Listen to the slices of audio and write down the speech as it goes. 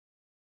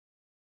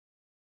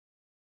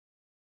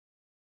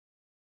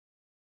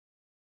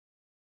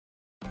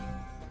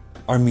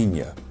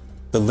Armenia,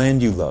 the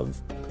land you love,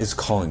 is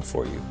calling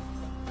for you.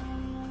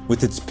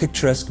 With its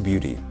picturesque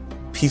beauty,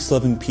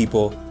 peace-loving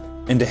people,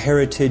 and a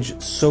heritage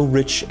so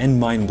rich and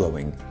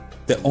mind-blowing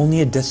that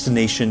only a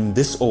destination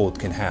this old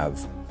can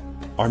have,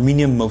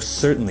 Armenia most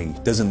certainly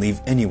doesn't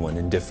leave anyone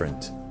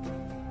indifferent.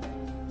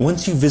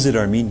 Once you visit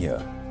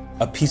Armenia,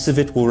 a piece of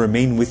it will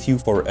remain with you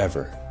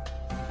forever.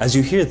 As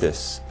you hear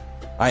this,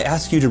 I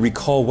ask you to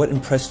recall what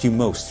impressed you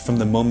most from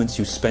the moments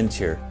you spent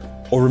here,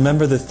 or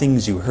remember the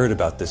things you heard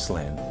about this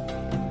land.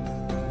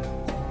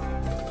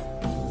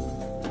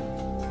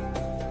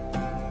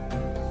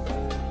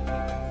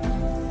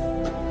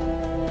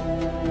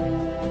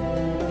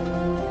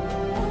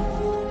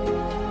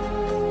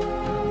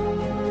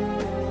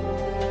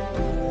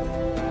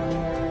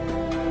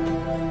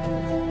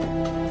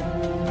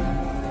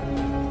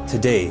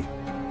 Today,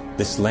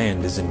 this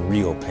land is in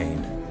real pain.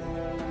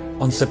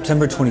 On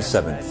September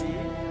 27th,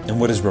 and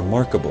what is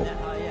remarkable,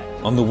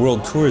 on the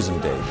World Tourism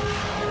Day,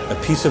 a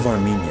piece of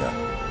Armenia,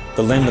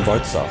 the land of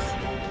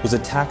Artsakh, was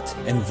attacked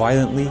and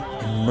violently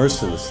and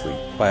mercilessly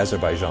by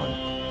Azerbaijan,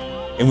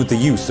 and with the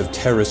use of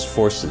terrorist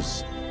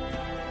forces.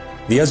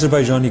 The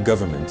Azerbaijani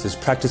government is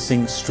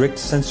practicing strict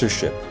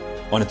censorship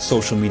on its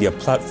social media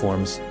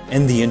platforms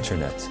and the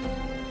internet,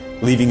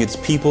 leaving its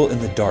people in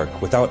the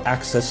dark without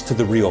access to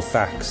the real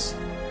facts.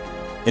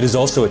 It is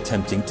also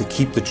attempting to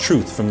keep the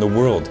truth from the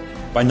world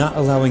by not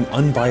allowing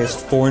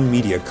unbiased foreign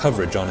media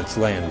coverage on its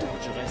land.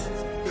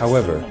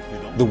 However,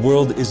 the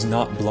world is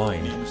not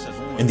blind,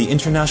 and the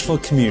international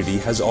community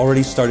has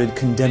already started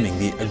condemning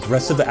the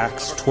aggressive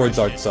acts towards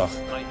Artsakh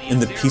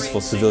and the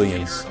peaceful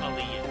civilians.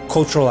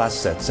 Cultural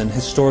assets and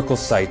historical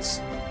sites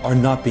are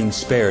not being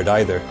spared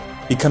either,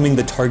 becoming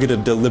the target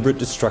of deliberate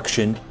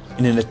destruction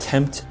in an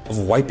attempt of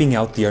wiping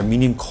out the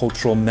Armenian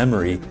cultural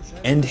memory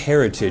and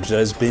heritage that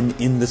has been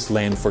in this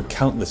land for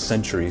countless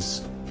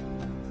centuries.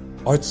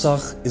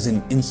 Artsakh is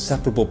an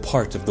inseparable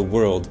part of the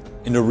world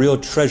and a real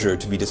treasure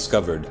to be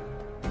discovered,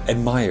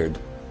 admired,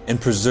 and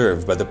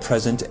preserved by the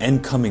present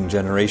and coming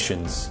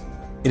generations.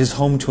 It is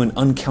home to an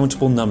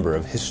uncountable number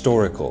of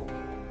historical,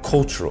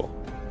 cultural,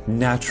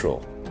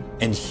 natural,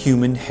 and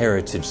human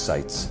heritage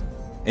sites,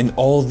 and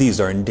all these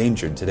are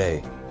endangered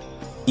today.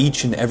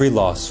 Each and every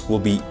loss will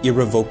be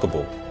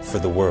irrevocable for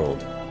the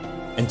world.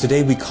 And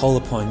today we call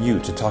upon you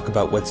to talk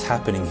about what's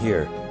happening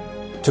here,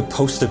 to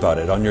post about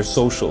it on your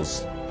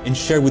socials, and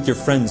share with your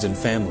friends and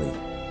family.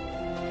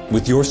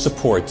 With your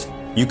support,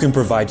 you can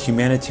provide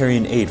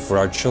humanitarian aid for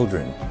our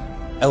children,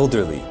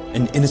 elderly,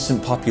 and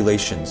innocent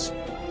populations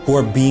who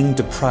are being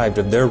deprived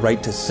of their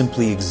right to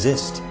simply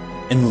exist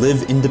and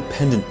live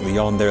independently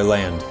on their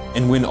land.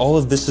 And when all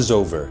of this is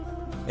over,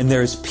 and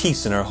there is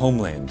peace in our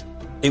homeland,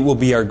 it will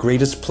be our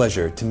greatest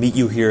pleasure to meet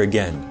you here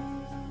again,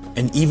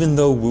 and even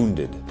though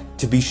wounded,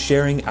 to be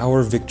sharing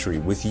our victory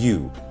with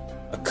you,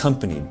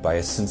 accompanied by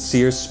a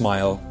sincere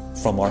smile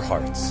from our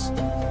hearts.